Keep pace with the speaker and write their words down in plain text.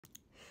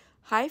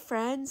Hi,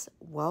 friends.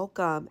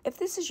 Welcome. If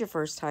this is your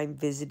first time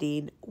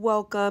visiting,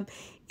 welcome.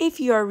 If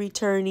you are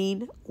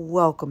returning,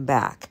 welcome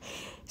back.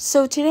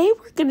 So today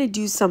we're going to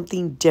do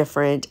something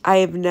different. I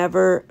have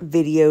never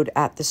videoed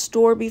at the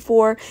store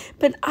before,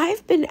 but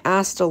I've been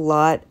asked a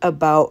lot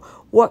about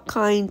what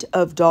kind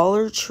of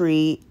Dollar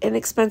Tree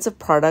inexpensive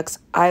products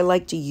I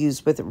like to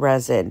use with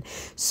resin.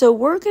 So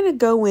we're going to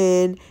go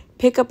in,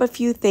 pick up a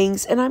few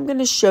things, and I'm going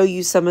to show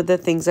you some of the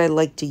things I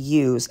like to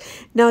use.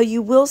 Now,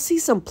 you will see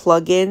some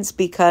plugins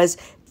because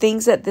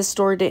things that this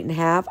store didn't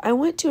have. I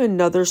went to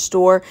another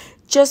store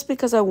just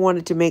because I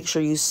wanted to make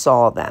sure you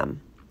saw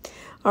them.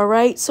 All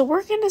right, so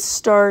we're going to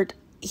start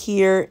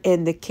here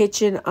in the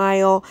kitchen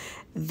aisle.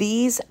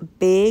 These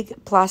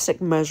big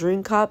plastic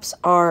measuring cups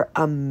are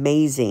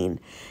amazing.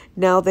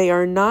 Now, they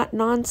are not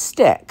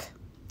non-stick.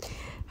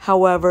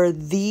 However,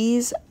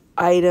 these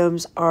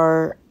items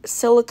are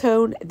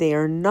silicone. They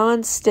are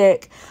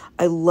non-stick.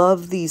 I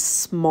love these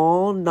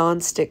small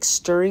non-stick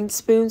stirring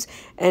spoons,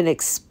 and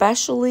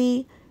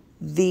especially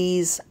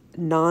these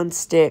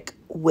non-stick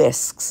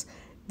whisks.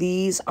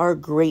 These are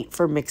great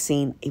for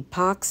mixing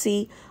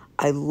epoxy.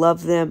 I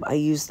love them. I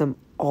use them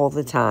all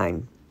the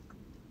time.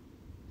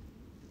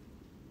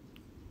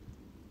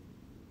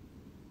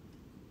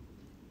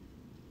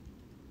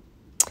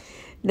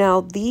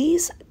 Now,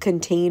 these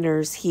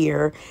containers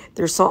here,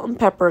 they're salt and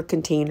pepper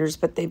containers,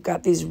 but they've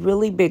got these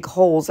really big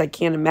holes. I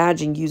can't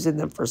imagine using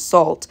them for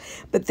salt,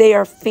 but they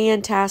are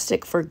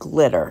fantastic for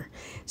glitter.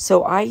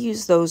 So I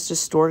use those to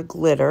store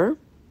glitter.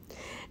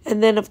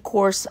 And then, of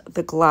course,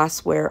 the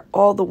glassware,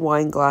 all the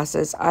wine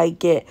glasses. I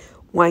get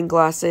wine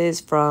glasses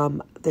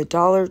from the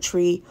Dollar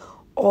Tree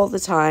all the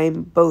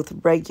time, both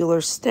regular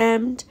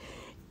stemmed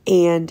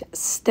and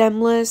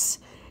stemless,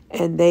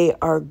 and they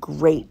are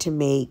great to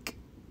make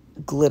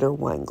glitter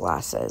wine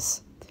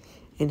glasses.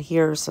 And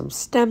here are some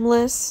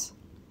stemless.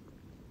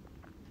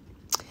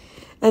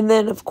 And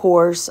then, of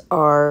course,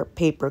 our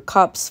paper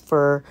cups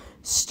for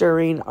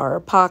stirring our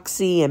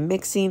epoxy and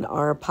mixing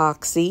our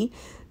epoxy.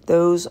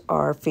 Those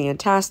are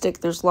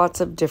fantastic. There's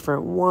lots of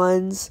different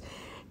ones.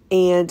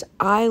 And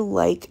I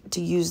like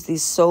to use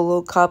these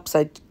solo cups.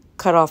 I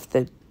cut off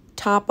the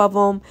top of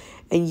them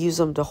and use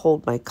them to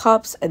hold my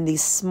cups. And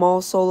these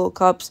small solo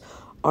cups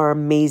are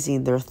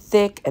amazing. They're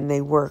thick and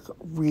they work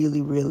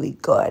really, really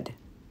good.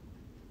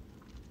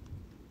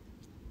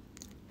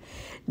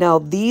 Now,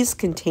 these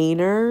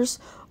containers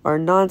are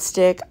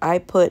non-stick. I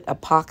put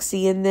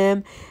epoxy in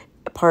them,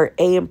 part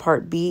A and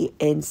part B,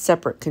 in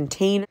separate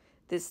containers.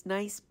 This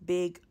nice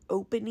big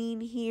opening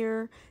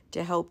here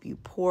to help you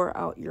pour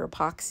out your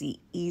epoxy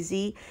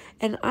easy.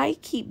 And I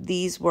keep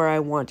these where I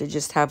want to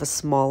just have a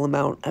small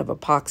amount of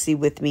epoxy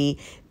with me.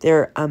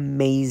 They're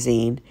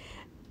amazing.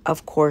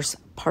 Of course,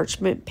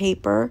 parchment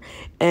paper,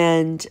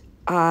 and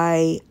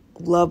I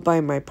love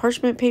buying my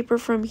parchment paper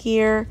from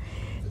here.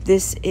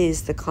 This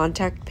is the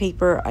contact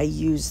paper. I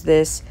use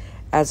this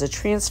as a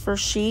transfer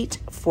sheet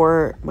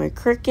for my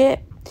Cricut.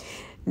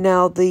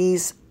 Now,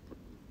 these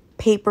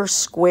paper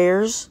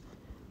squares,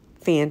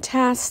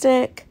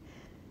 fantastic.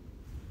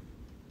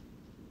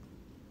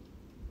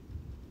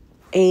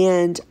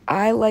 And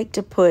I like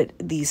to put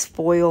these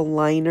foil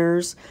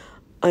liners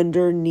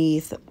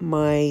underneath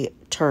my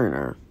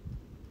turner.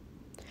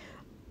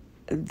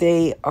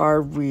 They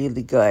are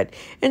really good.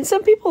 And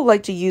some people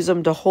like to use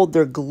them to hold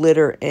their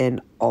glitter in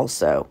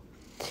also.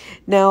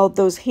 Now,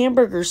 those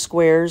hamburger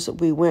squares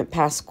we went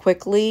past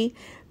quickly,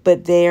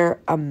 but they're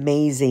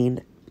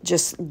amazing.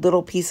 Just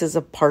little pieces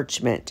of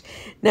parchment.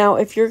 Now,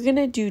 if you're going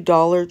to do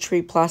Dollar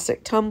Tree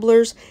plastic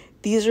tumblers,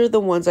 these are the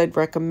ones I'd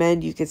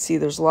recommend. You can see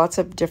there's lots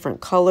of different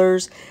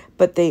colors,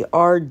 but they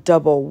are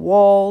double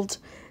walled.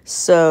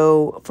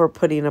 So for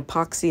putting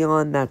epoxy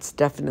on, that's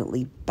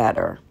definitely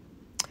better.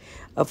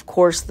 Of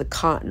course, the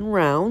cotton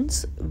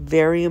rounds,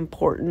 very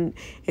important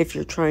if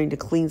you're trying to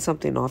clean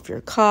something off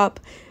your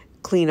cup,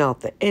 clean out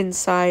the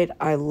inside.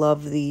 I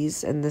love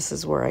these, and this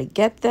is where I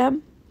get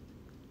them.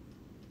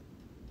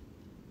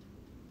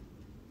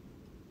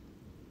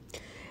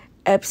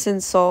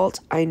 Epsom salt,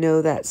 I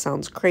know that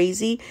sounds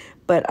crazy,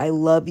 but I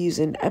love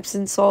using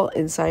Epsom salt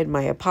inside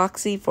my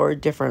epoxy for a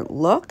different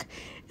look,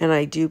 and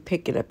I do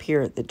pick it up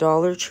here at the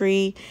Dollar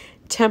Tree.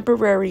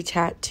 Temporary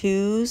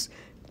tattoos,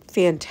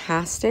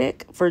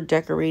 fantastic for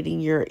decorating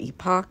your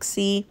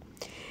epoxy.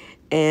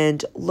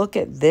 And look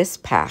at this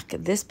pack.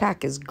 This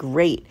pack is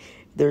great.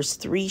 There's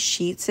 3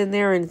 sheets in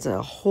there, and it's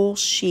a whole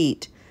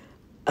sheet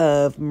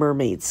of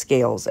mermaid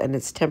scales, and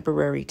it's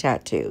temporary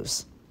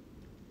tattoos.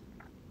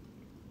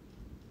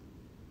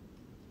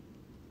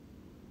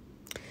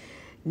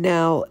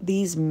 Now,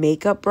 these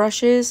makeup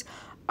brushes,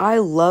 I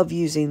love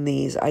using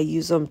these. I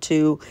use them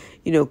to,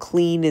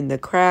 clean in the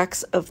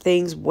cracks of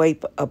things,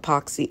 wipe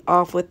epoxy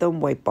off with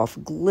them, wipe off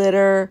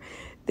glitter.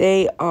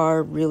 They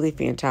are really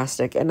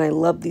fantastic. And I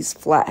love these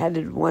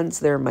flat-headed ones.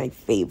 They're my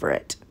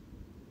favorite.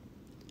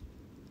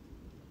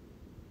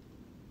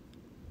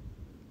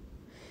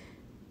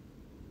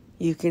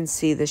 You can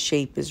see the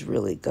shape is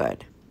really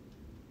good.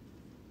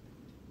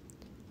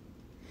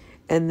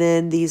 And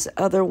then these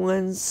other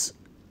ones,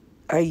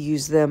 I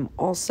use them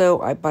also.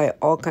 I buy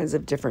all kinds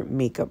of different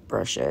makeup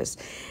brushes.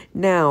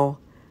 Now,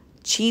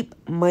 cheap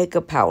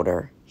mica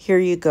powder. Here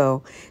you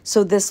go.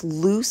 So this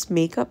loose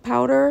makeup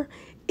powder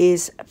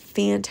is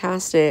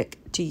fantastic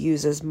to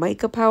use as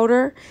mica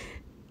powder.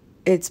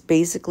 It's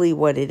basically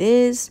what it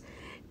is,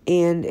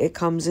 and it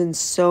comes in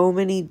so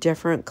many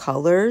different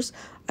colors.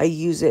 I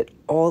use it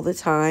all the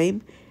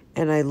time,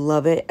 and I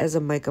love it as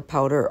a mica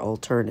powder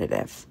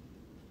alternative.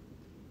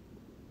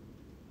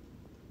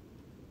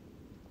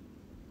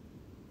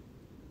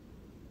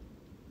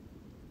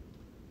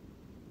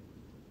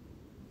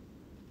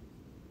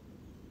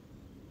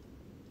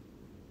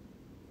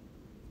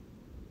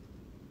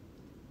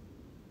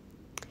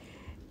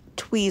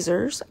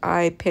 Tweezers.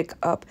 I pick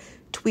up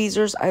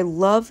tweezers. I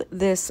love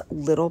this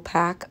little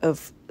pack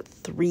of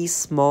 3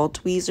 small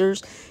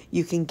tweezers.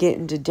 You can get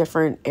into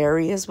different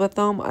areas with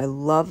them. I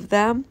love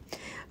them.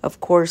 Of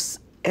course,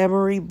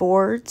 emery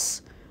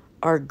boards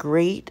are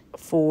great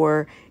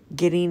for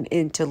getting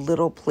into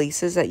little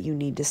places that you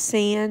need to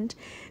sand.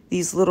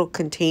 These little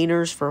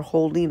containers for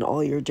holding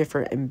all your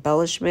different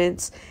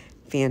embellishments,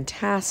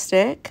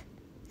 fantastic.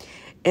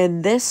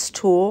 And this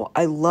tool,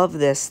 I love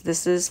this.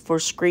 This is for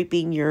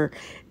scraping your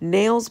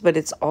nails, but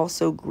it's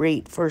also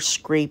great for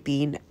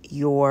scraping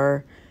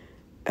your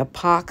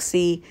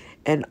epoxy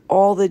and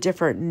all the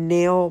different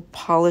nail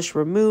polish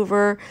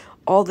remover,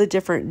 all the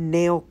different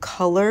nail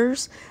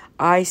colors.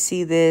 I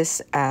see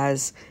this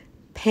as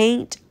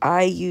paint.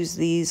 I use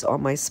these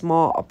on my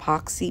small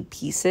epoxy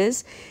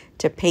pieces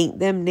to paint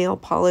them. Nail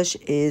polish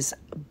is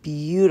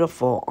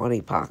beautiful on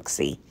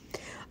epoxy.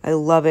 I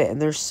love it, and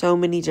there's so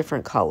many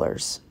different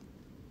colors.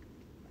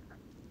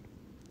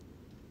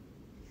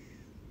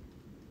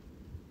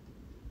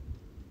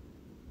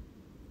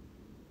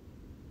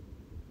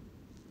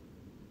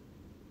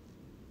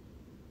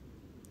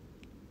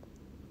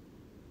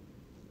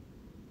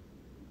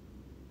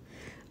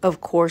 Of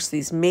course,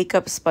 these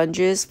makeup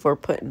sponges for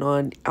putting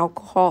on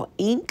alcohol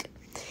ink.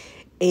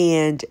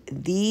 And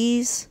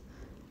these,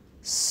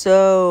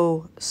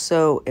 so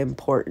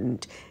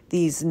important.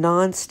 These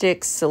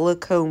non-stick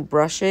silicone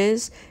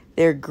brushes,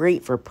 they're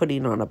great for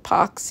putting on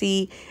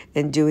epoxy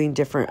and doing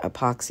different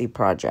epoxy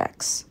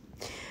projects.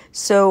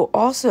 So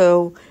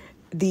also,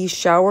 these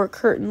shower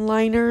curtain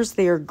liners,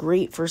 they are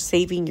great for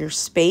saving your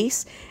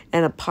space,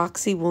 and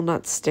epoxy will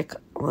not stick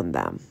on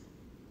them.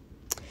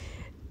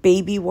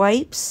 Baby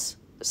wipes,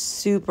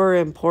 super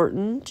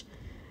important.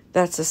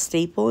 That's a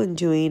staple in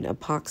doing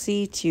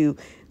epoxy to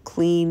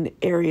clean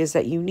areas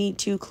that you need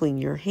to, clean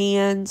your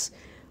hands.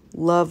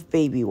 Love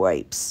baby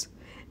wipes.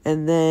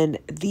 And then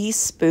these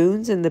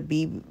spoons in the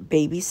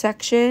baby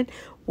section,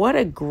 what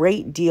a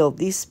great deal.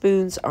 These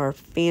spoons are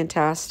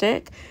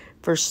fantastic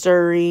for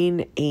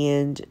stirring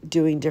and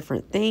doing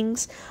different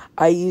things.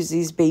 I use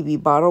these baby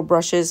bottle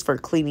brushes for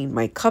cleaning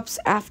my cups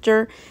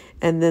after,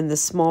 and then the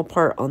small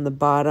part on the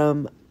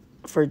bottom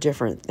for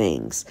different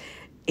things.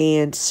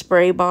 And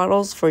spray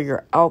bottles for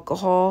your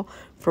alcohol,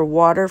 for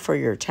water, for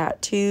your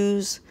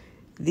tattoos.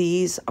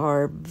 These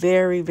are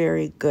very,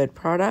 very good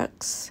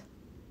products.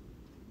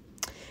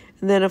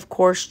 And then, of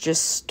course,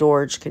 just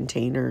storage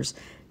containers.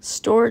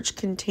 Storage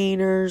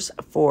containers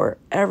for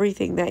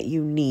everything that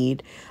you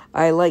need.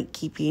 I like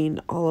keeping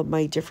all of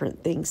my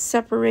different things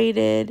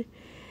separated.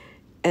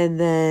 And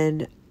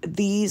then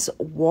these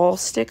wall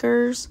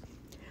stickers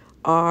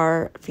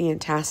are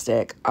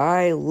fantastic.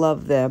 I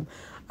love them.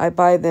 I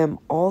buy them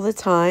all the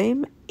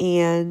time,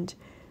 and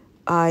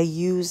I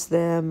use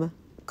them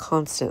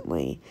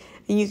constantly.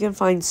 And you can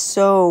find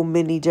so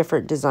many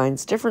different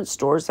designs. Different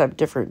stores have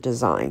different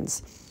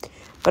designs,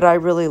 but I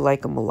really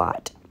like them a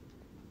lot.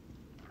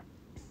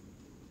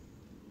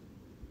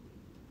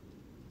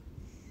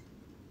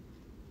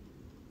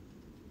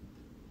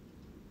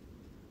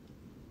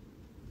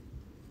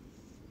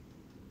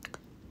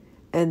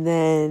 And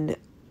then,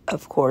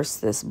 of course,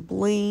 this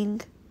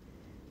bling.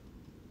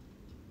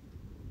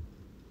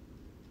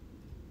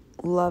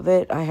 Love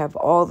it. I have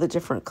all the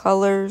different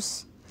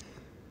colors.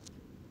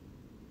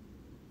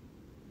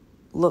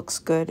 Looks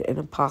good in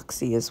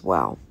epoxy as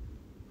well.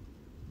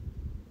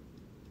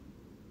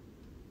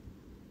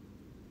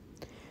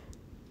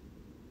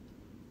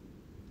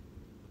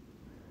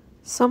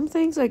 Some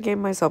things I gave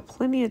myself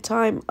plenty of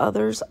time,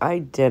 others I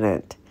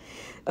didn't.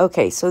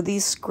 Okay, so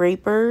these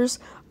scrapers,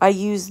 I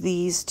use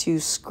these to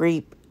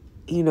scrape,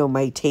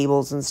 my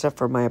tables and stuff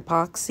for my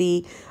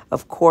epoxy.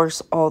 Of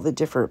course, all the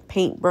different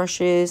paint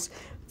brushes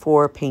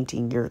for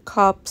painting your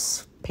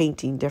cups,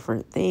 painting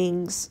different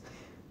things.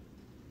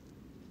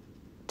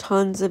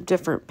 Tons of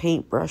different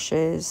paint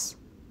brushes.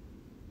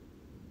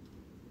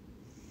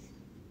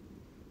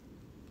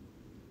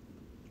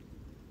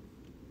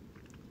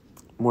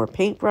 More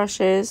paint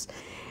brushes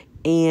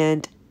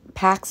and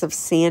packs of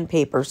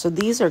sandpaper. So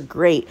these are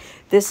great.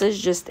 This is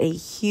just a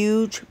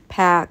huge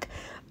pack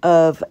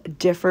of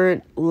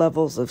different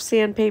levels of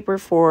sandpaper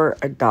for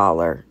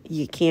 $1.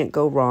 You can't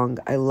go wrong.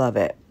 I love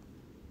it.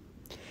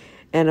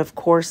 And of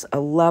course, a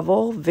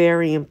level,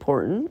 very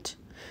important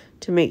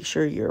to make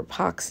sure your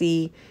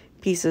epoxy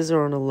pieces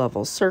are on a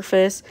level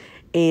surface.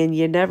 And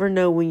you never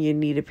know when you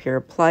need a pair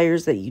of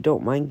pliers that you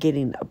don't mind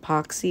getting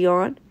epoxy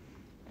on.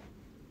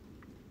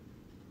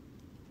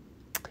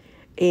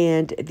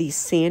 And these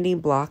sanding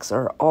blocks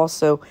are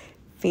also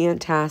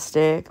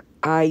fantastic.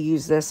 I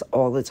use this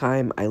all the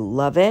time. I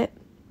love it.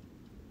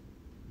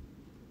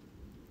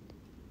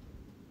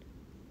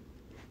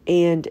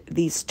 And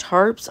these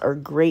tarps are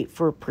great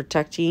for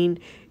protecting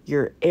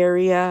your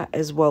area,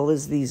 as well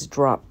as these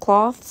drop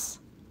cloths.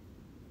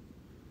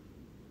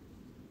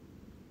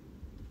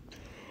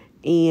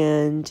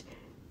 And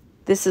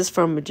this is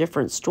from a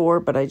different store,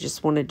 but I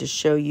just wanted to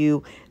show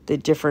you the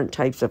different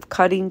types of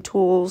cutting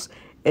tools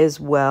as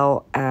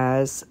well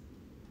as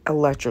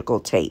electrical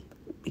tape,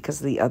 because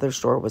the other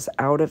store was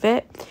out of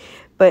it.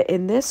 But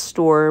in this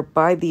store,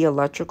 by the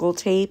electrical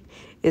tape,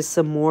 is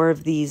some more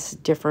of these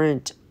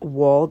different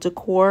wall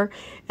decor.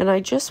 And I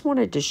just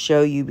wanted to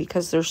show you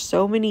because there's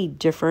so many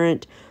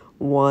different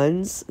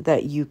ones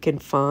that you can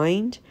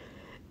find.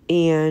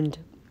 And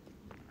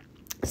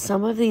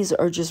some of these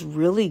are just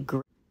really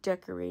great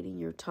decorating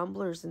your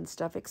tumblers and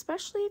stuff,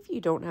 especially if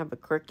you don't have a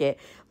Cricut.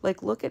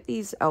 Like, look at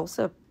these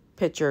Elsa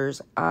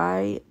pictures.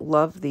 I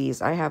love these.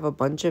 I have a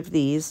bunch of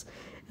these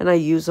and I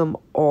use them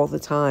all the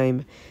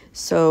time.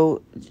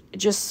 So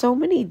just so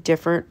many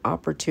different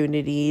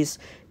opportunities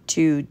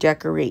to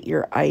decorate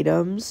your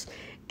items.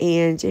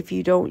 And if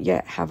you don't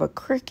yet have a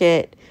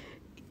Cricut,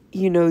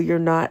 you know, you're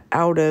not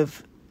out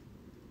of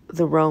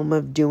the realm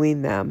of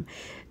doing them.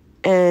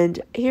 And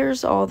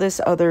here's all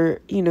this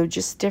other, you know,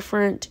 just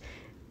different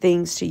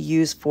things to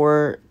use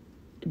for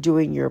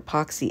doing your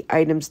epoxy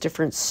items,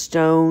 different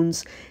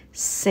stones,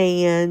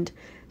 sand,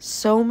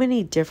 so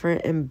many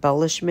different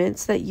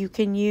embellishments that you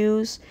can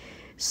use.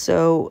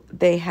 So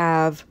they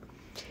have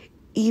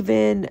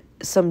even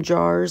some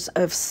jars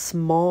of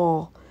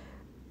small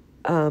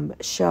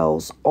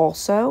shells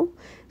also.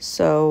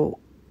 So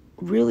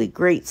really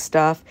great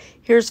stuff.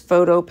 Here's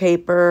photo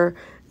paper.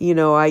 You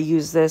know, I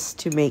use this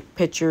to make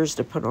pictures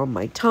to put on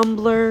my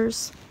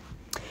tumblers.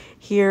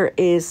 Here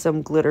is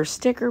some glitter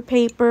sticker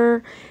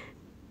paper.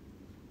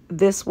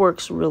 This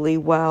works really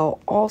well.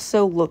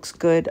 Also looks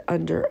good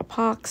under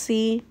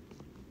epoxy.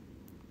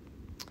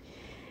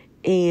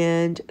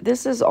 And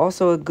this is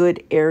also a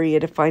good area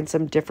to find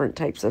some different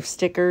types of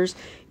stickers.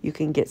 You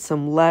can get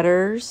some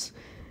letters.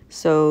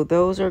 So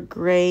those are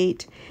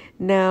great.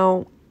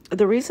 Now,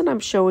 the reason I'm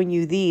showing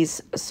you these,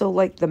 so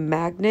like the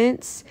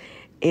magnets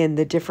and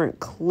the different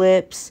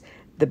clips,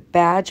 the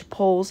badge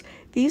pulls,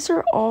 these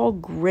are all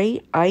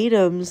great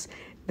items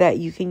that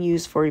you can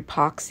use for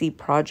epoxy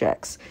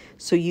projects.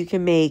 So you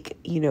can make,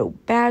 you know,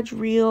 badge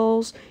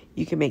reels,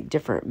 you can make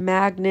different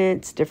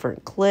magnets,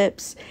 different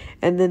clips,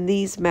 and then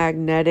these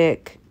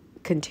magnetic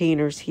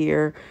containers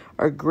here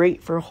are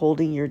great for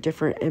holding your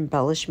different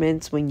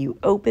embellishments when you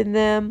open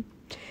them.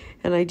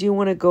 And I do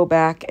want to go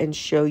back and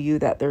show you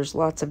that there's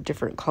lots of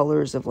different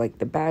colors of like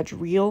the badge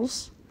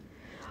reels.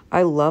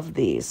 I love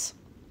these.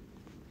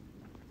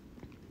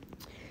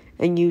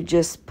 And you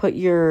just put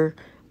your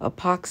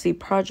epoxy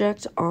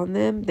project on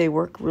them. They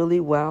work really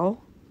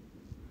well.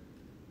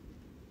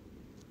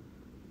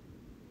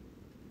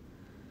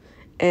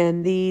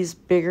 And these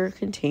bigger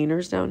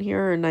containers down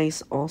here are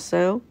nice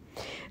also.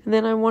 And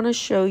then I want to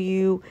show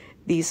you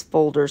these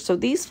folders. So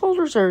these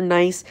folders are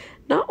nice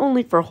not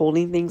only for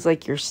holding things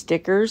like your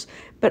stickers,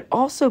 but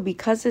also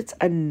because it's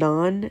a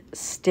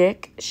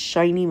non-stick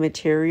shiny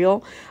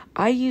material.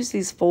 I use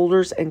these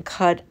folders and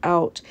cut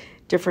out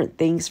different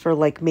things for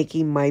like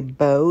making my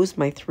bows,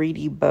 my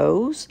 3D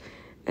bows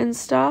and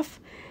stuff.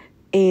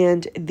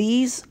 And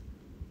these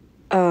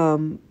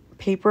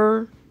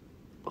paper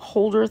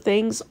holder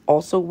things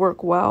also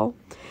work well.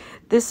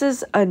 This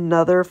is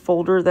another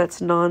folder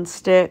that's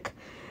non-stick.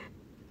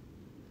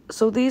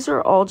 So these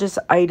are all just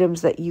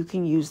items that you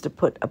can use to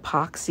put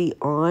epoxy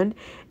on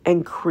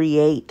and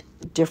create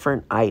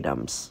different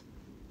items.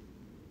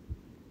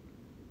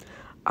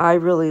 I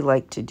really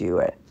like to do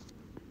it.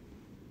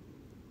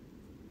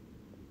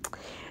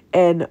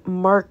 And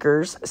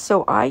markers.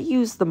 So I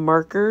use the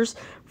markers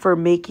for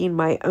making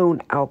my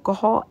own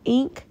alcohol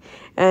ink.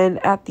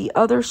 And at the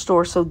other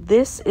store, so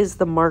this is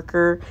the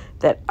marker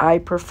that I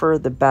prefer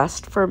the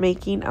best for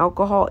making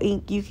alcohol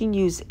ink. You can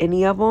use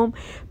any of them,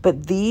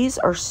 but these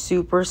are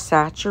super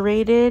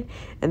saturated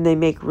and they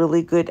make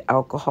really good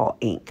alcohol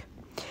ink.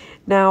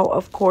 Now,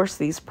 of course,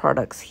 these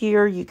products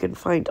here, you can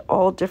find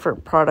all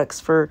different products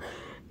for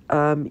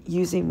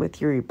using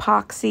with your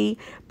epoxy,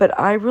 but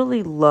I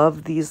really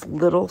love these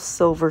little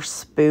silver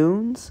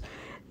spoons.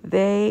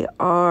 They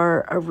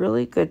are a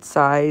really good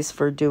size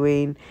for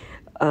doing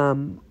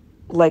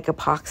like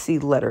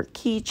epoxy letter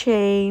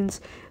keychains.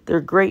 They're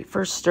great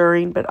for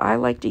stirring, but I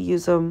like to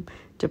use them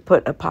to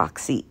put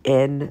epoxy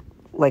in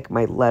like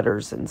my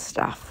letters and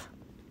stuff.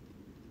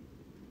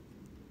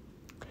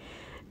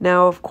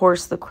 Now, of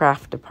course, the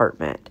craft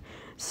department.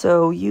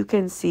 So you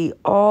can see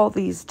all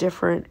these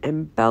different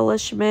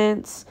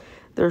embellishments.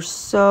 There's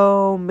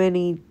so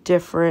many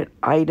different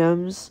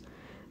items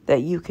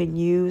that you can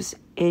use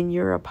in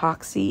your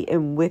epoxy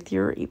and with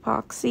your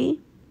epoxy,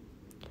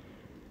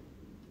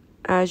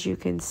 as you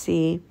can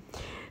see.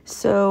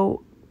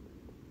 So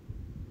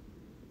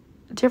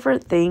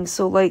different things.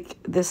 So like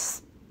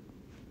this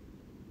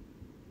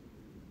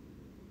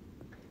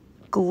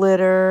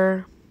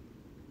glitter,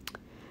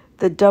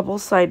 the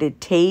double-sided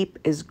tape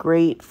is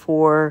great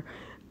for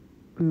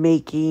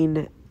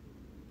making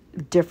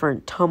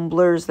different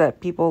tumblers that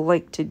people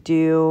like to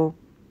do.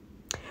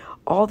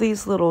 All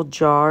these little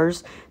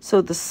jars.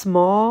 So the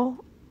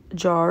small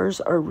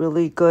jars are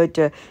really good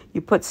to,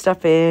 you put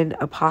stuff in,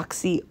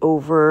 epoxy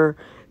over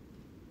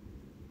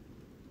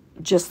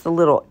just the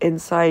little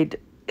inside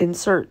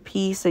insert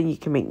piece, and you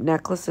can make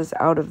necklaces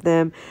out of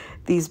them.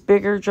 These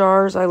bigger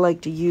jars I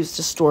like to use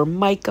to store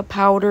mica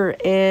powder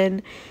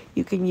in.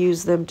 You can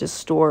use them to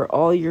store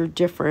all your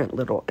different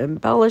little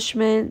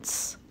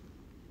embellishments.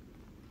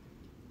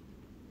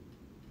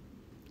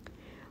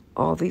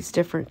 All these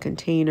different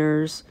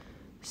containers.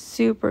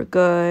 Super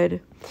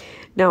good.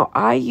 Now,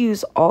 I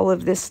use all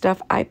of this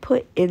stuff. I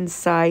put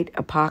inside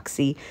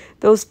epoxy.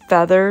 Those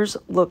feathers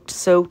looked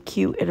so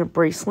cute in a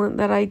bracelet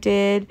that I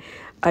did.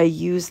 I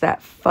used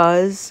that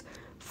fuzz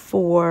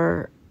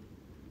for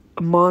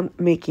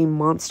making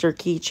monster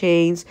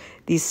keychains.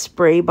 These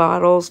spray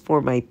bottles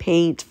for my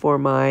paint, for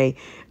my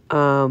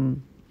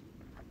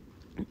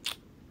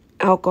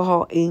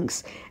alcohol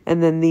inks.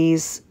 And then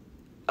these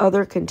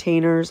other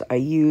containers I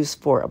use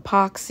for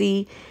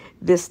epoxy.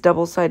 This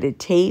double-sided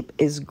tape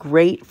is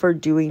great for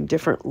doing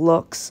different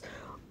looks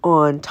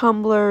on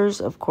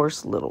tumblers. Of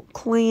course, little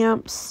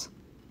clamps.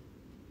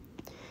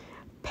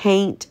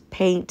 Paint,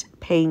 paint,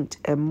 paint,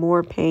 and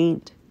more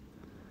paint.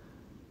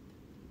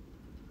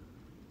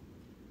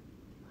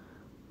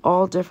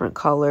 All different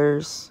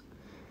colors.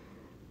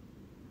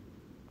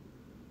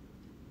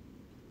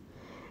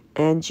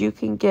 And you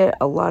can get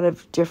a lot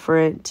of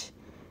different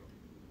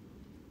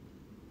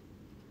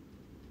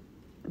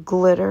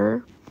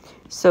glitter.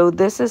 So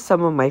this is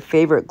some of my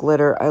favorite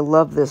glitter. I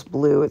love this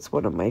blue. It's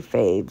one of my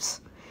faves.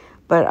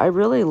 But I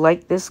really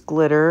like this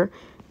glitter.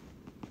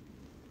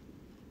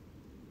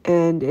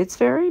 And it's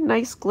very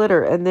nice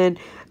glitter. And then,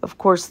 of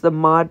course, the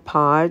Mod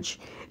Podge.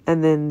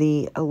 And then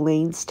the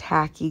Elaine's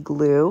Tacky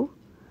Glue.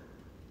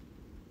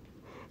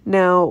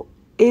 Now,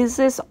 is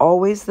this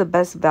always the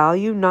best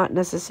value? Not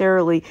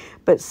necessarily.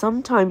 But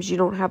sometimes you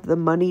don't have the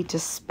money to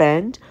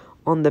spend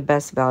on the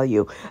best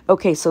value.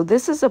 Okay, so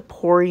this is a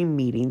pouring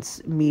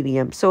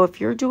medium. So if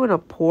you're doing a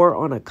pour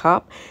on a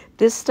cup,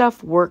 this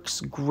stuff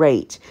works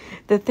great.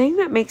 The thing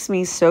that makes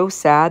me so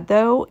sad,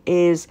 though,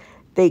 is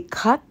they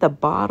cut the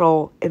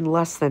bottle in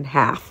less than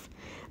half.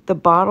 The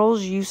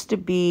bottles used to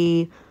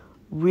be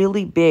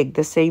really big,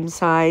 the same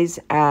size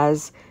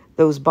as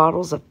those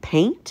bottles of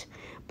paint,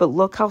 but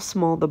look how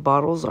small the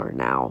bottles are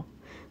now.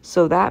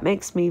 So that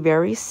makes me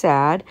very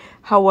sad.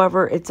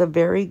 However, it's a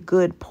very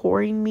good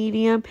pouring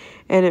medium,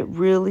 and it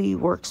really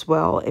works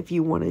well if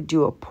you want to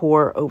do a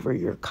pour over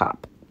your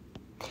cup.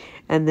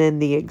 And then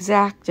the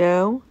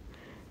X-Acto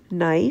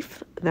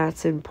knife,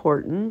 that's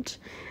important.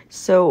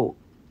 So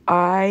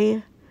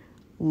I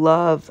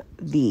love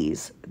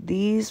these.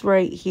 These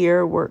right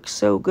here work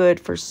so good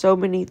for so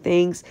many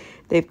things.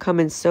 They've come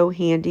in so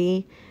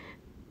handy.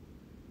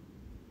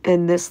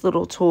 And this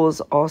little tool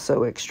is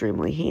also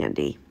extremely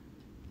handy.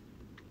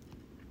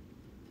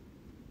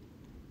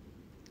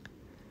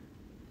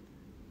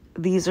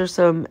 These are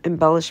some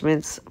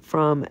embellishments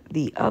from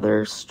the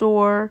other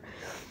store.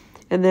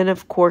 And then,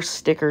 of course,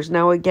 stickers.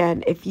 Now,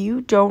 again, if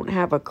you don't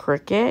have a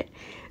Cricut,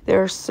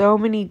 there are so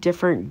many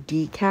different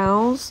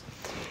decals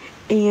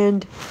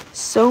and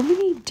so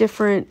many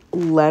different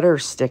letter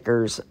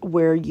stickers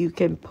where you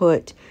can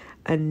put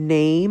a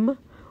name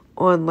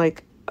on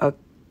like a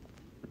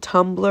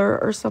tumbler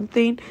or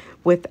something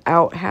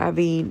without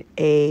having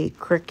a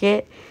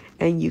Cricut,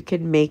 and you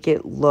can make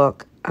it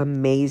look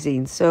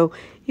amazing. So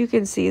you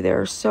can see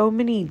there are so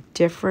many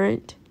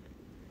different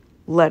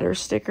letter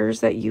stickers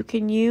that you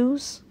can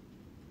use.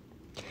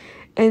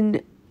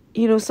 And,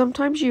 you know,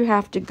 sometimes you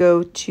have to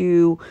go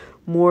to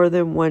more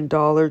than one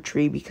Dollar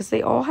Tree because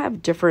they all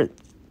have different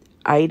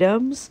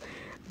items,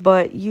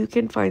 but you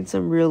can find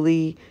some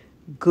really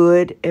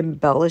good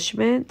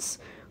embellishments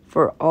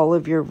for all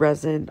of your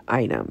resin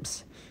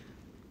items.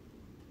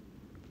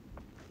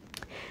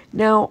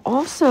 Now,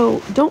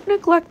 also, don't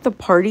neglect the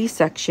party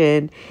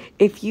section.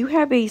 If you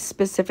have a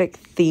specific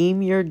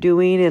theme you're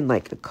doing in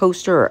like a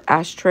coaster or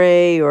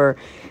ashtray or,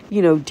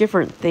 you know,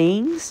 different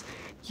things,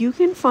 you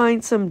can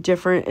find some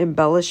different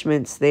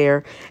embellishments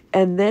there.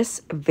 And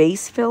this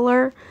vase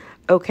filler,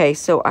 okay,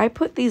 so I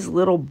put these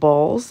little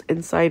balls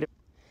inside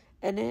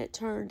and it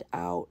turned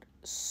out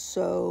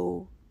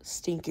so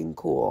stinking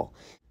cool.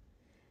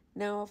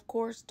 Now, of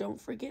course,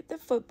 don't forget the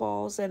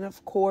footballs and,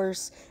 of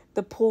course,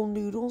 the pool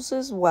noodles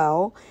as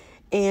well.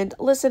 And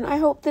listen, I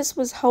hope this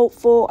was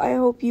helpful. I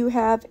hope you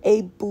have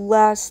a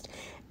blessed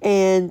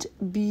and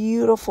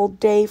beautiful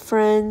day,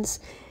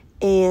 friends.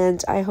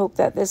 And I hope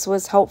that this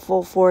was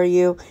helpful for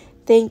you.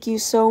 Thank you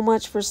so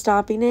much for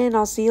stopping in.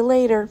 I'll see you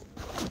later.